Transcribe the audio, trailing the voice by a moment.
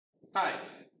Hi,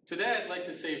 today I'd like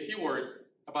to say a few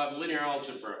words about linear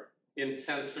algebra in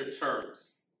tensor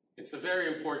terms. It's a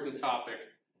very important topic.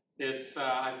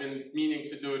 I've been meaning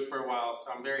to do it for a while,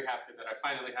 so I'm very happy that I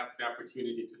finally have the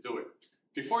opportunity to do it.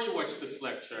 Before you watch this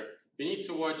lecture, you need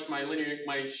to watch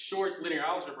my short linear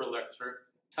algebra lecture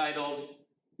titled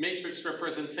Matrix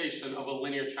Representation of a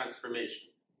Linear Transformation.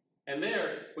 And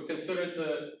there, we considered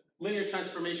the linear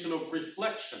transformation of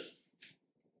reflection.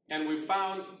 And we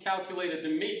calculated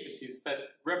the matrices that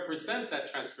represent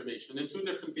that transformation in two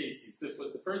different bases. This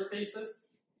was the first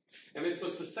basis, and this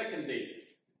was the second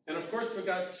basis. And of course, we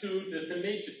got two different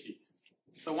matrices.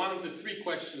 So one of the three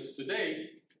questions today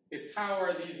is, how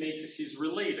are these matrices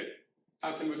related?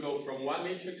 How can we go from one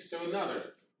matrix to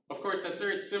another? Of course, that's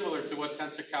very similar to what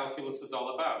tensor calculus is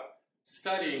all about.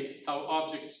 Studying how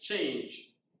objects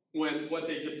change when what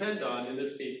they depend on, in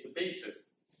this case the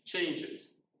basis,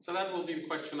 changes. So that will be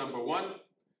question number one.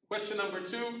 Question number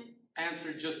two,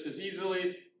 answered just as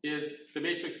easily, is the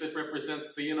matrix that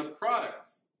represents the inner product.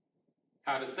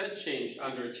 How does that change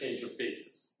under a change of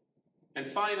basis? And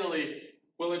finally,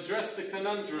 we'll address the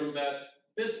conundrum that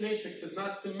this matrix is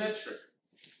not symmetric.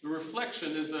 The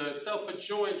reflection is a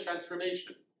self-adjoint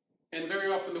transformation. And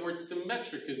very often the word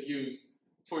symmetric is used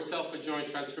for self-adjoint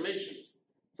transformations.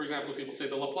 For example, people say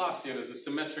the Laplacian is a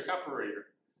symmetric operator,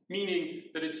 meaning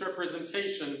that its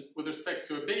representation with respect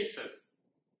to a basis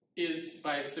is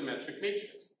by a symmetric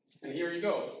matrix. And here you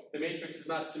go. The matrix is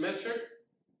not symmetric.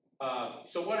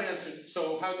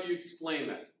 So how do you explain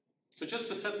that? So just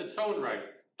to set the tone right,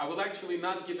 I will actually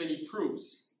not give any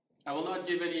proofs. I will not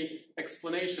give any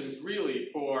explanations really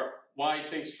for why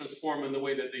things transform in the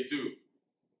way that they do.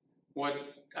 What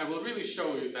I will really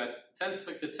show you that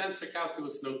the tensor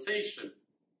calculus notation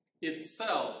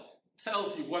itself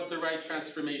tells you what the right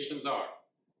transformations are.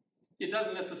 It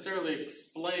doesn't necessarily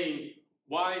explain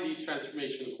why these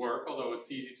transformations work, although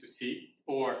it's easy to see,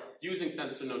 or using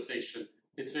tensor notation,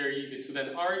 it's very easy to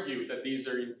then argue that these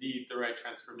are indeed the right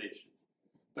transformations.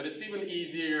 But it's even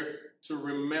easier to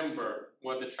remember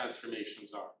what the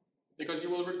transformations are. Because you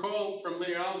will recall from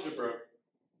linear algebra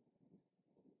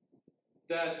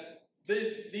that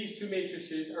these two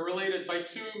matrices are related by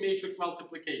two matrix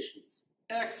multiplications,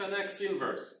 x and x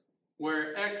inverse,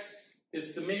 where x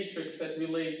is the matrix that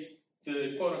relates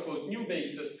the quote-unquote new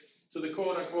basis to the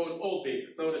quote-unquote old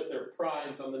basis. Notice there are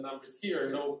primes on the numbers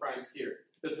here, no primes here.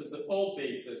 This is the old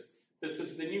basis, this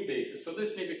is the new basis. So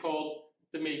this may be called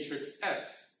the matrix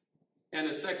X. And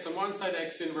it's x on one side,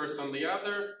 x inverse on the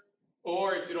other.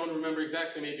 Or if you don't remember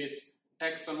exactly, maybe it's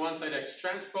x on one side, x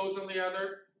transpose on the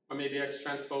other. Or maybe x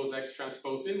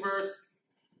transpose inverse.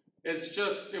 It's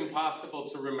just impossible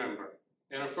to remember.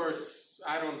 And of course,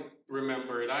 I don't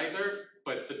remember it either,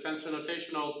 but the tensor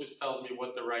notation always tells me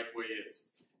what the right way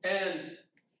is. And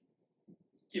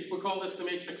if we call this the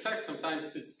matrix X,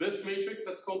 sometimes it's this matrix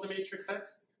that's called the matrix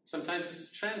X. Sometimes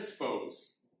it's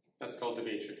transpose that's called the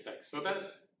matrix X. So that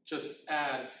just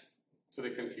adds to the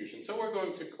confusion. So we're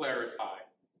going to clarify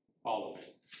all of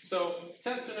it. So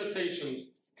tensor notation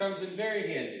comes in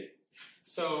very handy.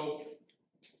 So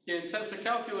in tensor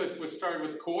calculus, we start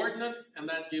with coordinates, and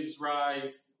that gives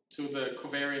rise to the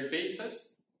covariant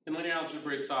basis. In linear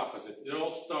algebra, it's opposite. It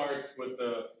all starts with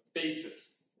the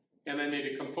basis. And then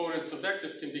maybe components of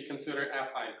vectors can be considered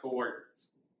affine coordinates.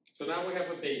 So now we have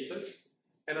a basis.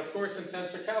 And of course, in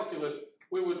tensor calculus,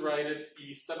 we would write it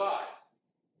E sub I.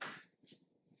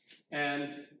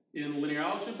 And in linear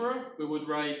algebra, we would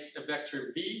write a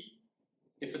vector V.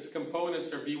 If its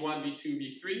components are V1, V2,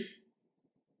 V3,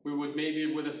 we would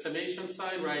maybe, with a summation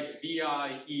sign, write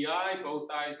VI, EI, both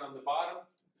I's on the bottom.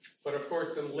 But of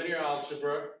course, in linear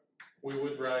algebra, we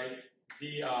would write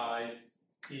VI,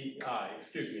 EI.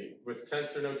 Excuse me. With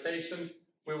tensor notation,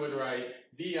 we would write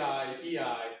VI,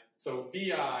 EI. So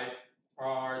VI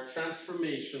are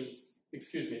transformations,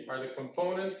 are the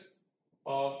components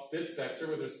of this vector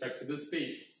with respect to this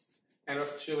basis. And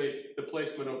actually, the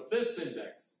placement of this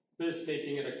index, this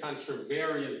making it a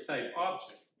contravariant type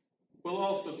object, will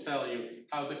also tell you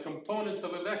how the components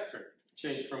of a vector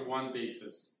change from one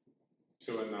basis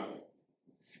to another.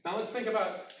 Now let's think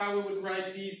about how we would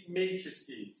write these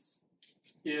matrices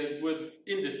with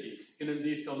indices in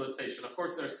indicial notation. Of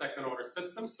course, they're second order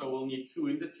systems, so we'll need two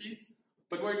indices.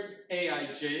 But where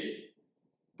Aij,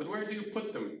 but where do you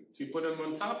put them? Do you put them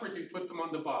on top or do you put them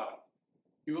on the bottom?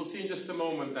 You will see in just a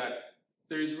moment that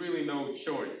there is really no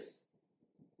choice.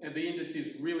 And the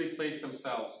indices really place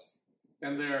themselves.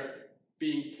 And their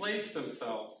being placed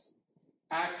themselves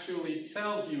actually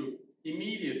tells you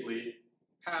immediately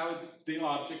how the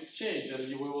objects change. And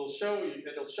it'll show you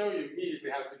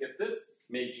immediately how to get this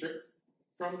matrix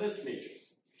from this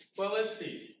matrix. Well, let's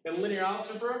see. In linear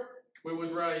algebra, we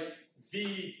would write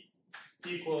V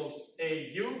equals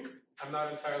AU. I'm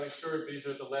not entirely sure if these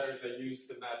are the letters I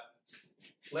used in that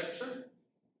lecture.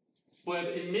 But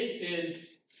in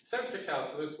tensor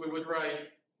calculus, we would write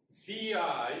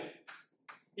VI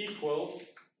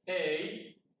equals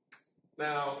A.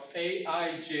 Now,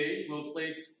 AIJ, we'll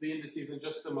place the indices in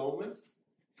just a moment,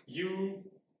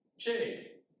 UJ.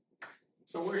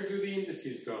 So where do the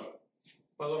indices go?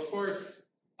 Well, of course,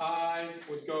 I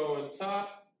would go on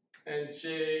top, and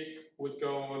J would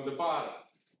go on the bottom.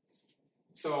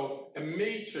 So a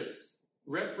matrix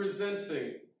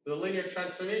representing the linear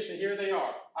transformation, here they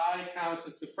are. I counts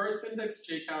as the first index,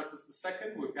 J counts as the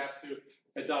second. We have to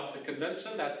adopt the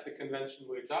convention. That's the convention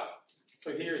we adopt.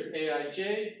 So here's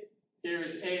AIJ,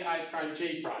 here's AI prime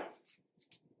J prime.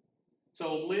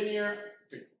 So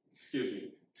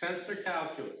tensor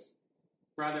calculus,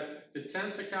 rather the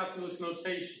tensor calculus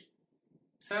notation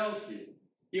tells you,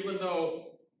 even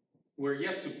though we're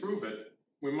yet to prove it,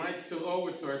 we might still owe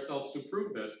it to ourselves to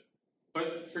prove this,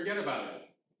 but forget about it,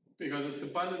 because it's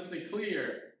abundantly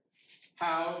clear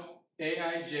how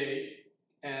AIJ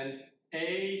and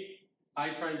AI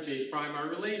prime J prime are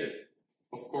related.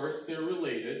 Of course, they're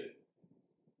related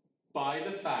by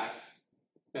the fact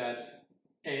that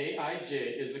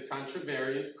AIJ is a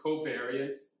contravariant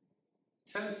covariant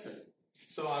tensor.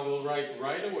 So I will write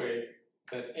right away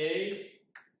that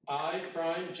AI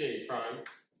prime J prime,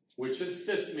 which is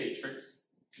this matrix,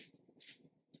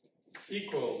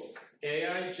 equals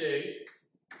AIJ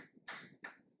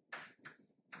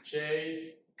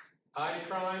J I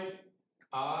prime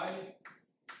I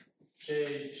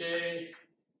J J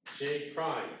J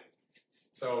prime.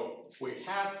 So we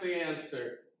have the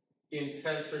answer in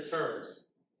tensor terms.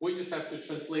 We just have to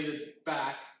translate it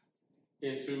back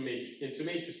into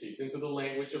matrices, into the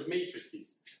language of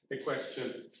matrices. The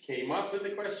question came up in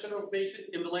the question of matrices,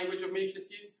 in the language of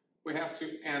matrices. We have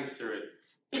to answer it,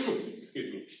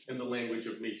 excuse me, in the language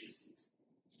of matrices.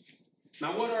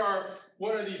 Now,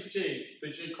 what are these J's, the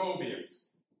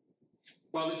Jacobians?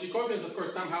 Well, the Jacobians, of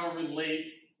course, somehow relate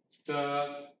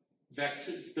the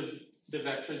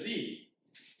vector Z.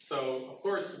 So, of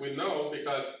course, we know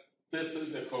because this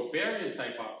is a covariant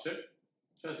type object,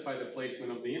 just by the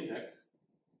placement of the index.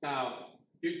 Now,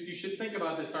 you should think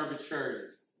about this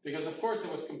arbitrariness, because of course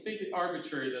it was completely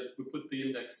arbitrary that we put the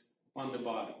index on the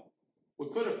bottom. We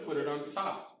could have put it on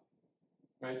top,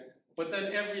 right? But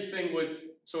then everything would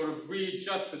sort of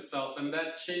readjust itself, and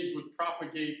that change would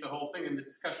propagate the whole thing, and the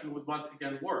discussion would once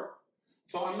again work.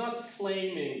 So I'm not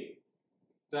claiming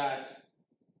that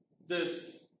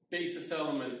this basis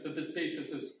element, that this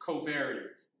basis is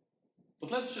covariant. But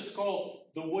let's just call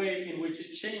the way in which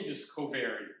it changes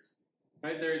covariant,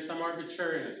 right? There is some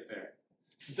arbitrariness there.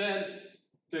 Then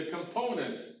the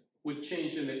component would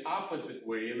change in the opposite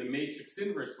way, in the matrix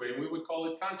inverse way, and we would call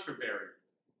it contravariant.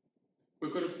 We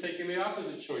could have taken the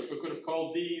opposite choice. We could have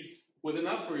called these with an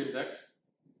upper index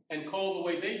and called the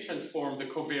way they transform the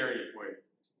covariant way.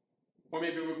 Or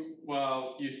maybe,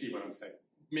 well, you see what I'm saying.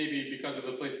 Maybe because of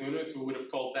the placement of index, we would have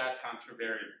called that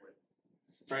contravariant way,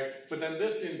 right? But then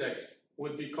this index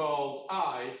would be called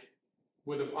I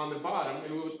on the bottom,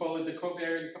 and we would call it the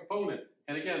covariant component.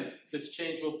 And again, this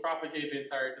change will propagate the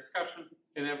entire discussion,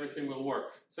 and everything will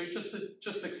work. So you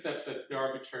just accept that the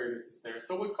arbitrariness is there.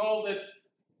 So we called it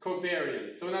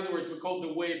covariant. So in other words, we called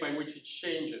the way by which it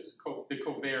changes the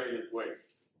covariant way.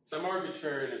 Some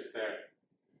arbitrariness there.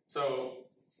 So,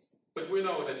 but we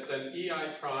know that then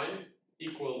EI prime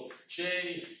equals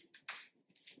J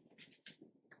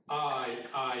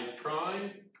I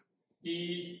prime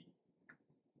E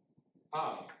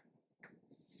I.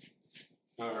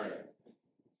 All right.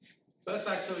 Let's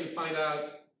actually find out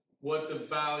what the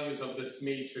values of this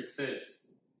matrix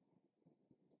is.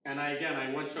 And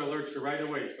I want to alert you right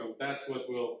away, so that's what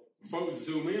we'll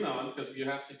zoom in on, because you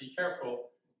have to be careful.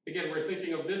 Again, we're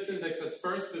thinking of this index as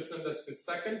first, this index as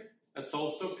second. That's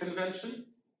also convention,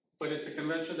 but it's a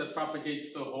convention that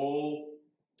propagates the whole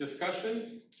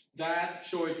discussion. That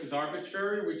choice is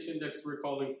arbitrary, which index we're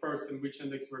calling first and which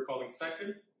index we're calling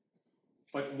second.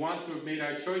 But once we've made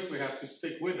our choice, we have to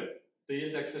stick with it. The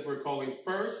index that we're calling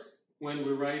first, when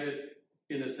we write it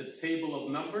in as a table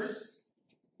of numbers,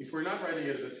 if we're not writing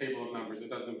it as a table of numbers, it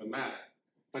doesn't even matter.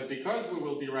 But because we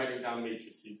will be writing down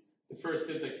matrices, the first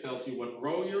index tells you what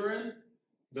row you're in,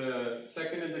 the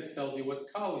second index tells you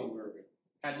what column we're in.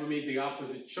 Had we made the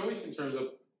opposite choice in terms of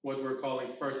what we're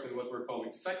calling first and what we're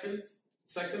calling second,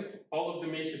 all of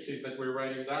the matrices that we're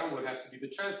writing down would have to be the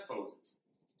transposes.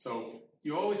 So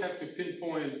you always have to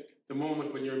pinpoint the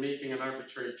moment when you're making an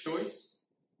arbitrary choice,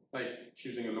 like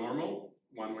choosing a normal,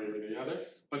 one way or the other,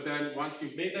 But then once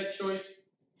you've made that choice,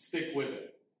 stick with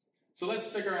it. So let's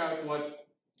figure out what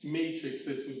matrix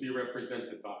this would be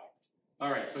represented by. All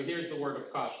right, so here's the word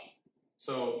of caution.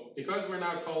 So because we're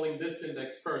now calling this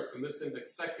index first and this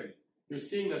index second, you're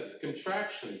seeing that the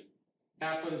contraction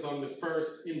happens on the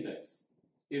first index.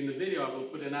 In the video, I will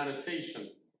put an annotation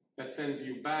that sends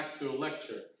you back to a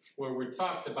lecture where we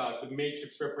talked about the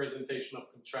matrix representation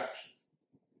of contractions.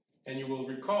 And you will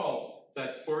recall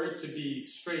that for it to be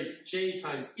straight J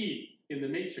times E in the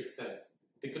matrix sense,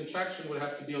 the contraction would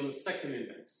have to be on the second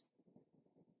index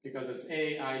because it's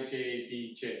A, I, J,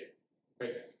 B, J,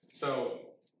 right? So,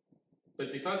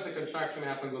 but because the contraction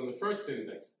happens on the first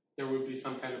index, there will be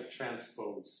some kind of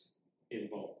transpose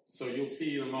involved. So you'll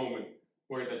see in a moment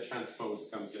where that transpose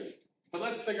comes in. But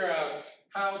let's figure out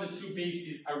how the two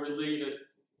bases are related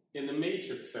in the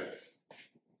matrix sense.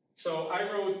 So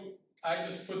I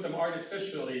just put them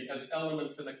artificially as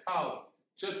elements in a column,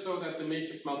 just so that the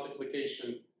matrix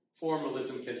multiplication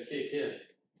formalism can kick in.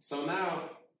 So now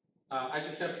I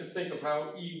just have to think of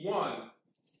how E1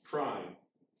 prime,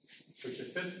 which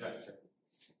is this vector,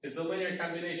 is a linear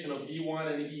combination of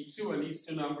E1 and E2, and these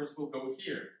two numbers will go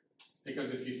here.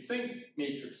 Because if you think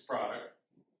matrix product,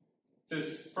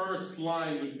 this first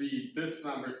line would be this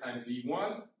number times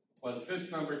E1 plus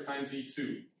this number times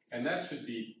E2, and that should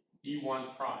be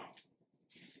E1 prime.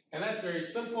 And that's very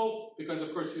simple because,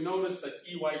 of course, you notice that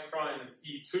EY prime is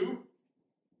E2.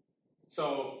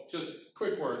 So just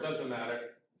quick word, doesn't matter.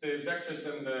 The vectors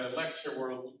in the lecture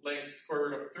were length square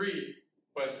root of 3,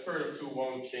 but square root of 2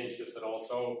 won't change this at all.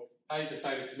 So I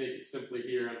decided to make it simply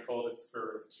here and call it square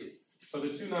root of 2. So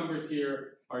the two numbers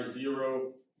here are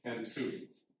 0 and 2.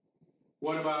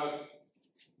 What about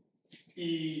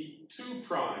E2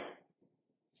 prime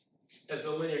as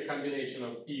a linear combination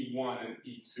of E1 and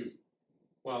E2?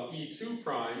 Well, E2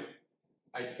 prime,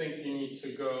 I think you need to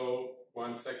go,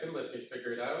 1 second, let me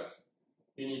figure it out.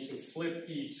 You need to flip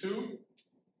E2.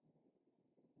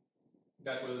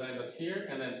 That will land us here,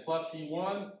 and then plus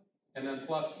E1, and then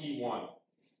plus E1.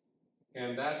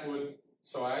 And that would,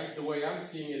 so the way I'm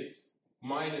seeing it, it's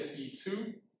minus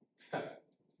E2.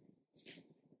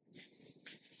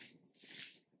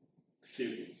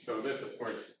 Excuse me. So this, of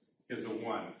course, is a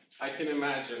 1. I can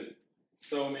imagine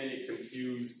so many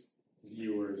confused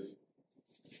viewers.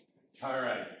 All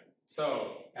right.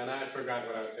 So, and I forgot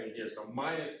what I was saying here. So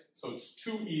so it's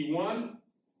 2E1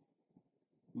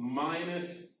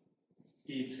 minus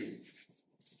E2.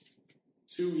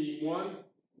 2E1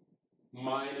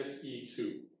 minus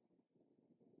E2.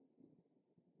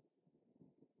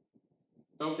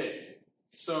 Okay,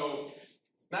 so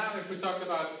now if we talk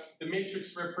about the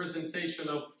matrix representation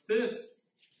of this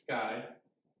guy,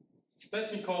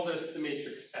 let me call this the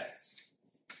matrix X.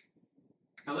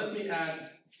 Now let me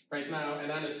add right now an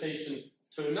annotation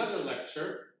to another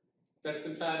lecture that's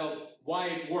entitled Why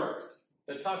It Works,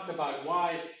 that talks about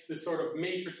why this sort of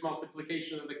matrix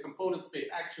multiplication of the component space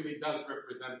actually does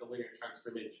represent the linear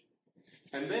transformation.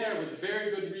 And there, with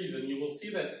very good reason, you will see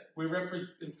that we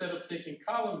instead of taking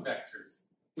column vectors,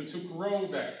 we took row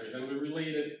vectors and we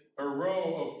related a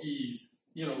row of E's.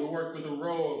 We worked with a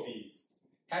row of E's.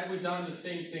 Had we done the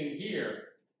same thing here,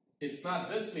 it's not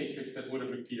this matrix that would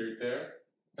have appeared there,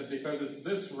 but because it's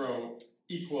this row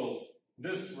equals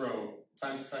this row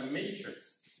times some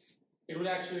matrix, it would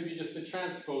actually be just the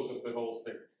transpose of the whole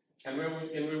thing. And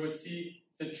we would see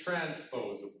the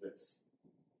transpose of this.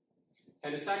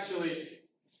 And it's actually,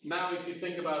 now if you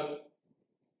think about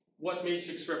what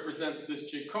matrix represents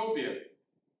this Jacobian,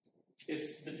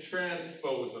 it's the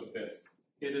transpose of this.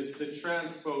 It is the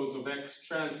transpose of X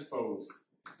transpose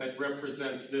that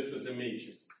represents this as a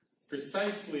matrix.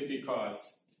 Precisely because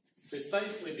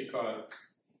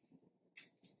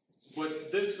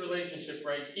what this relationship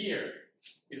right here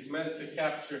is meant to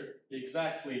capture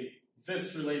exactly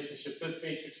this relationship, this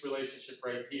matrix relationship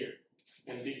right here.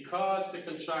 And because the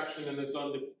contraction is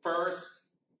on the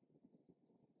first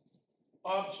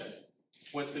object,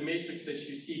 what the matrix that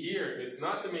you see here is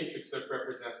not the matrix that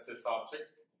represents this object,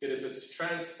 it is its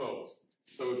transpose.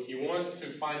 So if you want to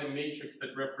find a matrix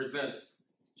that represents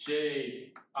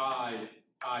J, I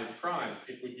prime,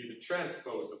 it would be the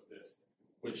transpose of this,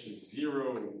 which is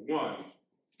 0, 1,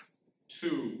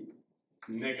 2,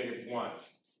 negative 1.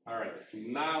 All right,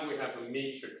 now we have a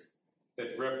matrix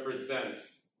that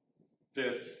represents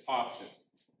this object.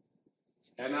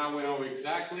 And now we know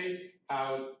exactly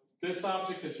how this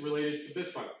object is related to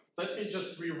this one. Let me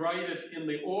just rewrite it in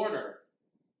the order.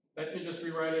 That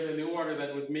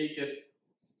would make it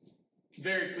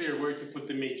very clear where to put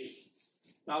the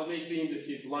matrices. I'll make the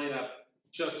indices line up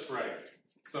just right.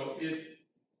 So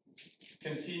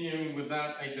continuing with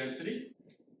that identity,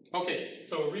 Okay,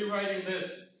 so rewriting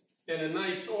this in a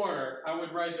nice order, I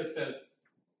would write this as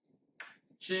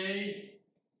J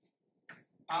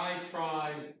I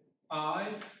prime I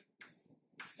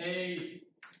A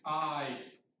I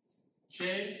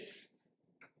J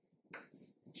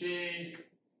J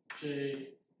J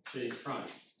J prime.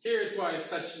 Here's why it's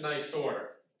such a nice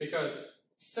order, because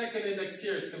second index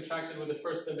here is contracted with the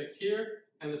first index here,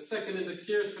 and the second index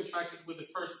here is contracted with the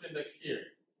first index here.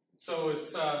 So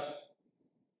it's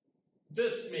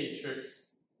this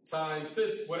matrix times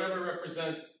this, whatever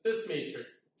represents this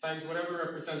matrix, times whatever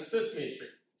represents this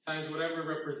matrix, times whatever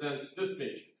represents this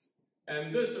matrix.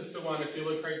 And this is the one, if you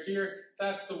look right here,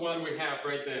 that's the one we have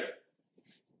right there.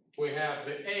 We have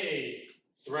the A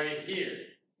right here.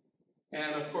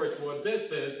 And of course, what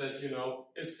this is, as you know,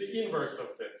 is the inverse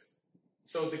of this.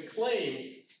 So the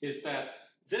claim is that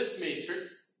this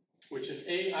matrix, which is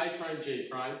A I prime J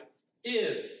prime,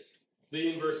 is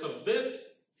the inverse of this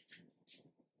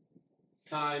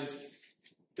times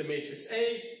the matrix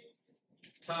A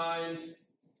times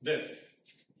this.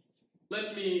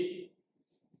 Let me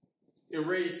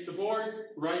erase the board,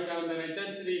 write down that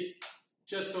identity,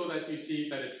 just so that you see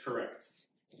that it's correct.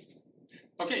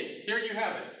 Okay, here you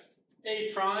have it.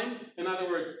 A prime, in other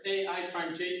words, A I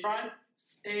prime J prime.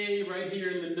 A right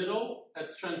here in the middle,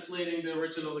 that's translating the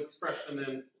original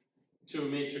expression into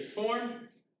matrix form.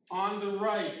 On the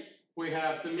right, we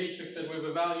have the matrix that we've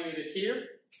evaluated here.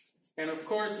 And of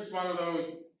course, it's one of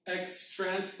those X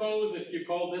transpose, if you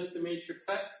call this the matrix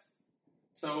X.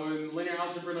 So in linear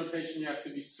algebra notation, you have to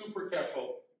be super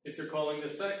careful if you're calling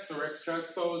this X or X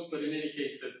transpose, but in any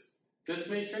case, it's this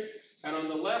matrix. And on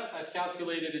the left, I've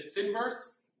calculated its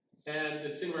inverse, and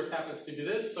its inverse happens to be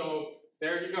this, so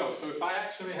there you go. So if I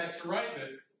actually had to write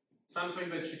this, something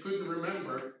that you couldn't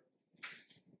remember,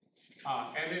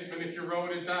 and if you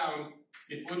wrote it down,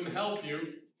 it wouldn't help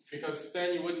you, because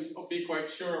then you wouldn't be quite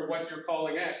sure what you're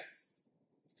calling X.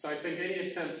 So I think any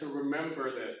attempt to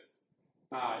remember this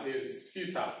is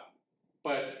futile.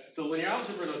 But the linear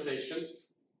algebra notation,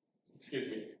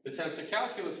 the tensor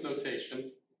calculus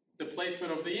notation, the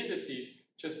placement of the indices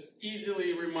just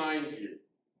easily reminds you.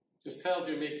 Just tells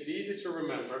you, makes it easy to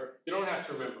remember. You don't have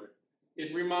to remember it.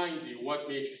 It reminds you what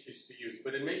matrices to use.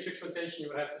 But in matrix notation, you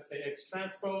would have to say X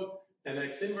transpose and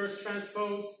X inverse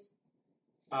transpose.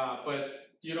 But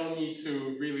you don't need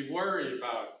to really worry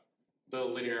about the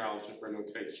linear algebra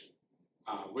notation,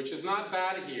 which is not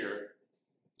bad here,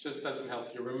 just doesn't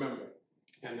help you remember.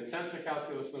 And the tensor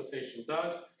calculus notation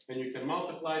does, and you can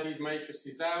multiply these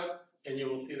matrices out, and you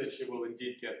will see that you will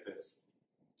indeed get this.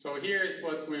 So here's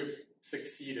what we've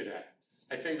succeeded at.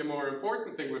 I think the more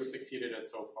important thing we've succeeded at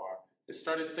so far is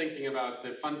started thinking about the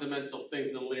fundamental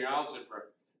things in linear algebra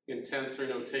in tensor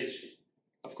notation.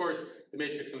 Of course, the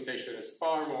matrix notation is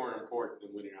far more important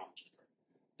in linear algebra,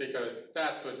 because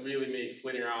that's what really makes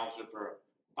linear algebra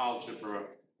algebra,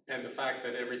 and the fact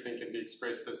that everything can be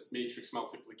expressed as matrix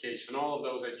multiplication, all of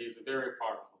those ideas are very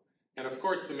powerful. And of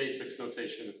course, the matrix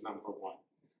notation is number one.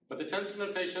 But the tensor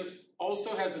notation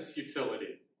also has its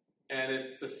utility, and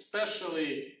it's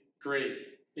especially great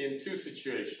in two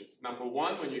situations. Number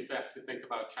one, when you have to think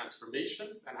about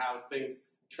transformations and how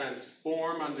things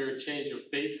transform under a change of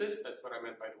basis. That's what I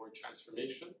meant by the word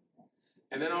transformation.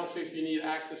 And then also if you need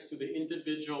access to the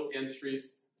individual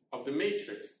entries of the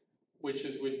matrix, which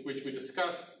we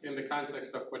discussed in the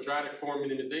context of quadratic form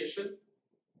minimization.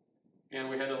 And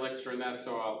we had a lecture on that,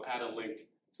 so I'll add a link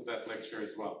to that lecture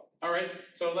as well. All right,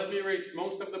 so let me erase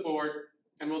most of the board,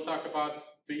 and we'll talk about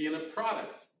the inner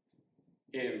product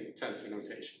in tensor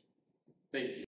notation. Thank you.